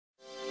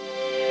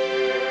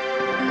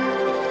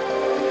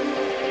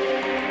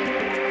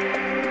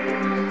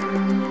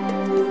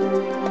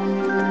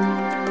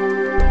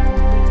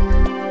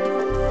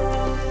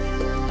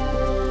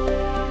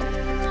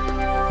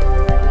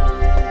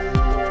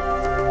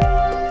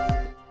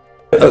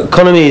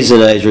Economies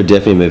in Asia are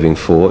definitely moving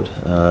forward.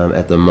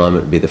 At the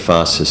moment, it'd be the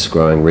fastest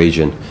growing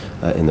region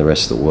in the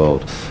rest of the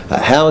world.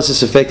 How is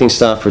this affecting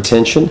staff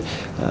retention?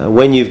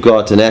 When you've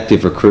got an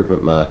active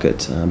recruitment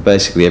market,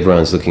 basically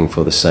everyone's looking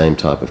for the same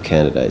type of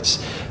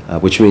candidates,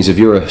 which means if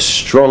you're a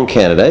strong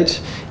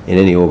candidate in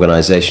any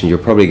organisation, you're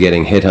probably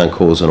getting headhunt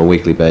calls on a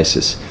weekly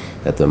basis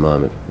at the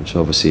moment, which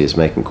obviously is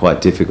making it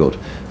quite difficult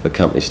for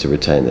companies to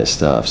retain their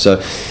staff. So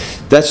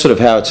that's sort of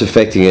how it's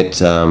affecting it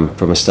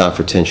from a staff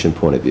retention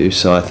point of view.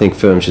 So I think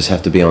firms just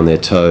have to be on their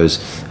toes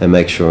and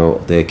make sure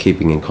they're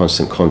keeping in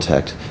constant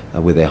contact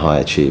with their high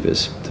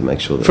achievers to make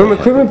sure that from a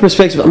recruitment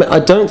perspective, I mean, I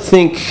don't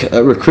think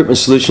recruitment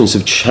solutions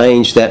have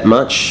changed that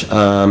much.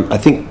 I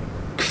think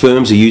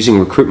firms are using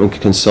recruitment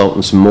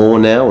consultants more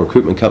now,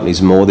 recruitment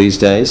companies more these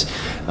days,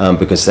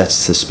 because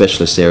that's the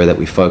specialist area that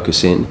we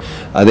focus in.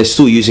 They're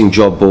still using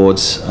job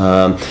boards.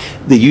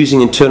 They're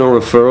using internal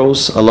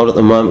referrals a lot at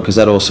the moment because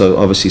that also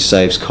obviously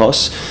saves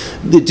costs.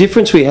 The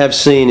difference we have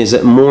seen is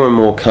that more and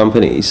more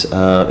companies,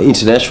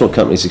 international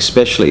companies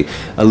especially,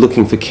 are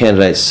looking for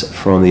candidates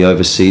from the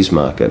overseas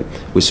market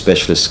with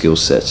specialist skill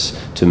sets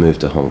to move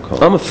to Hong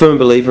Kong. I'm a firm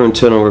believer in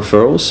internal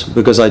referrals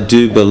because I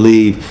do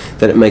believe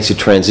that it makes a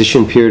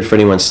transition period for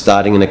anyone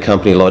starting in a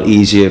company a lot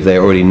easier if they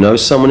already know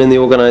someone in the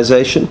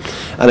organisation.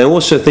 And I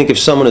also think if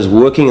someone is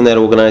working in that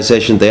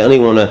organisation, they only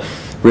want to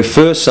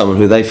refer someone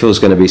who they feel is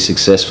going to be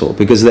successful,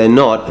 because if they're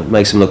not, it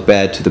makes them look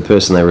bad to the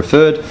person they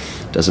referred,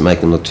 doesn't make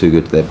them look too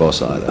good to their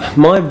boss either.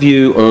 My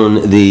view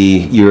on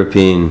the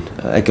European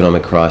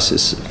economic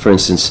crisis, for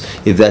instance,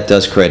 if that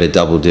does create a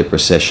double-dip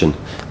recession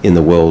in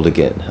the world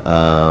again,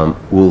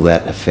 will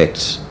that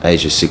affect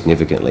Asia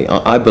significantly?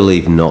 I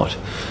believe not.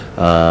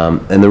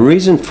 And the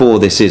reason for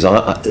this is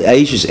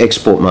Asia's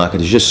export market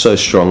is just so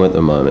strong at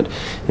the moment.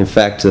 In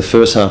fact, the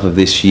first half of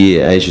this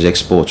year, Asia's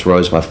exports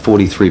rose by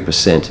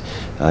 43%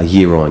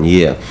 year on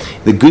year.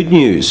 The good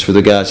news with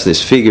regards to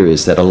this figure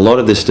is that a lot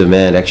of this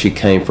demand actually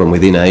came from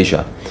within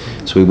Asia.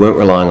 So we weren't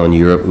relying on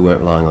Europe, we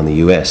weren't relying on the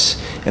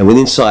US. And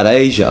within inside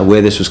Asia,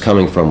 where this was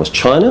coming from was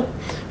China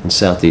and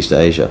Southeast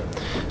Asia.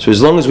 So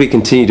as long as we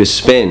continue to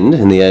spend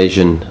in the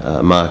Asian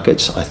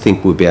markets, I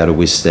think we'll be able to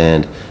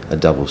withstand a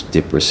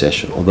double-dip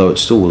recession, although it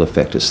still will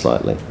affect us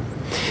slightly.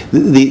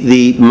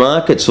 The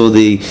markets or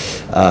the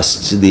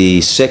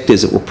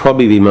sectors that will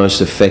probably be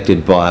most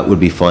affected by it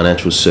would be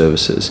financial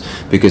services,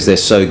 because they're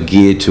so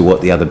geared to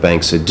what the other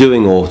banks are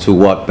doing or to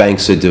what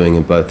banks are doing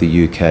in both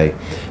the UK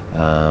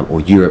or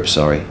Europe,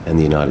 sorry, and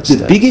the United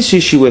States. The biggest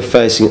issue we're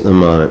facing at the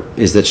moment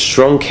is that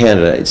strong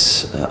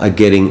candidates are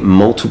getting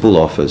multiple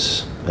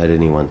offers at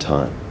any one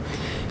time.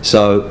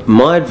 So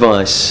my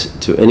advice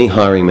to any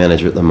hiring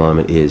manager at the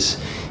moment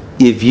is,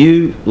 if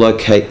you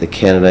locate the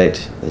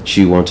candidate that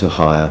you want to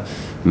hire,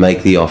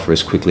 make the offer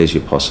as quickly as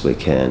you possibly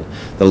can.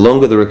 The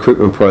longer the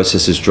recruitment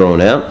process is drawn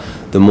out,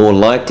 the more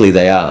likely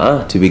they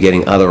are to be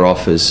getting other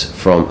offers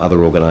from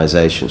other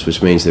organisations,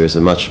 which means there is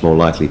a much more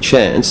likely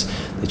chance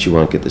that you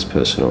won't get this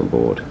person on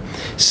board.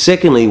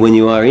 Secondly, when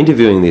you are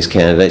interviewing these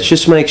candidates,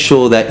 just make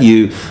sure that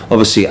you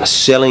obviously are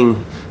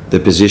selling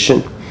the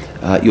position,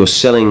 you're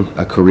selling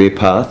a career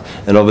path,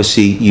 and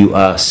obviously you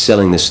are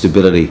selling the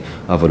stability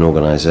of an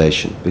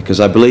organisation. Because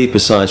I believe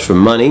besides from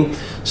money,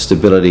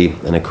 stability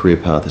and a career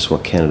path is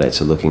what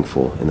candidates are looking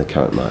for in the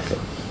current market.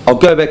 I'll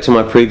go back to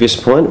my previous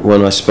point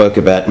when I spoke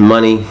about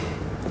money,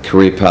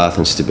 career path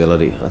and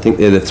stability. I think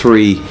they're the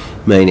three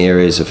main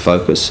areas of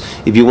focus.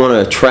 If you want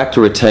to attract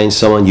or retain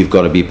someone, you've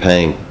got to be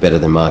paying better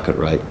than market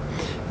rate.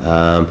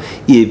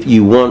 If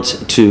you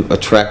want to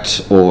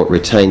attract or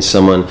retain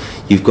someone,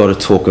 you've got to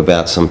talk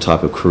about some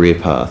type of career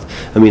path.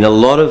 I mean, a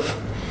lot of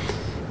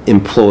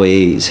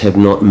employees have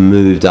not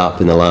moved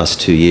up in the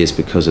last 2 years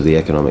because of the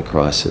economic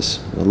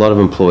crisis. A lot of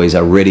employees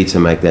are ready to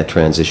make that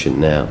transition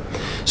now.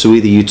 So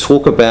either you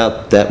talk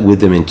about that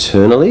with them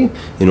internally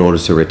in order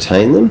to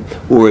retain them,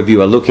 or if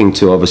you are looking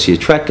to obviously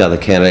attract other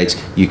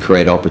candidates, you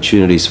create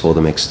opportunities for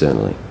them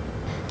externally.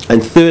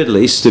 And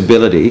thirdly,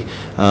 stability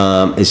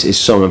is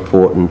so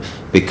important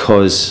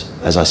because,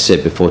 as I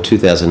said before,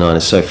 2009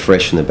 is so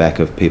fresh in the back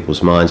of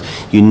people's minds.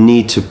 You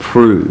need to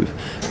prove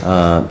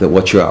that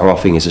what you are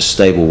offering is a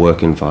stable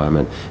work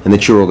environment and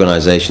that your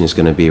organisation is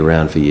going to be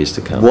around for years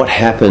to come. What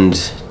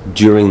happened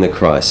during the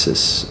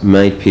crisis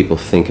made people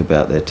think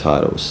about their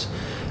titles,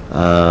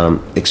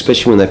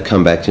 especially when they've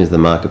come back into the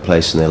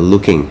marketplace and they're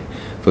looking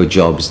for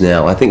jobs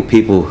now. I think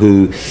people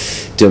who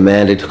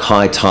demanded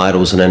high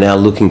titles and are now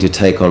looking to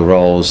take on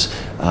roles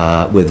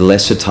with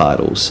lesser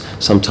titles,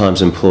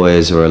 sometimes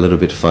employers are a little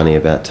bit funny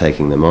about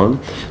taking them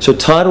on. So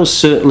titles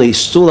certainly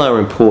still are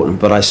important,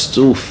 but I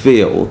still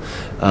feel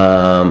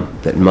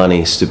that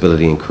money,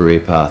 stability and career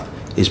path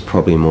is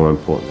probably more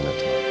important than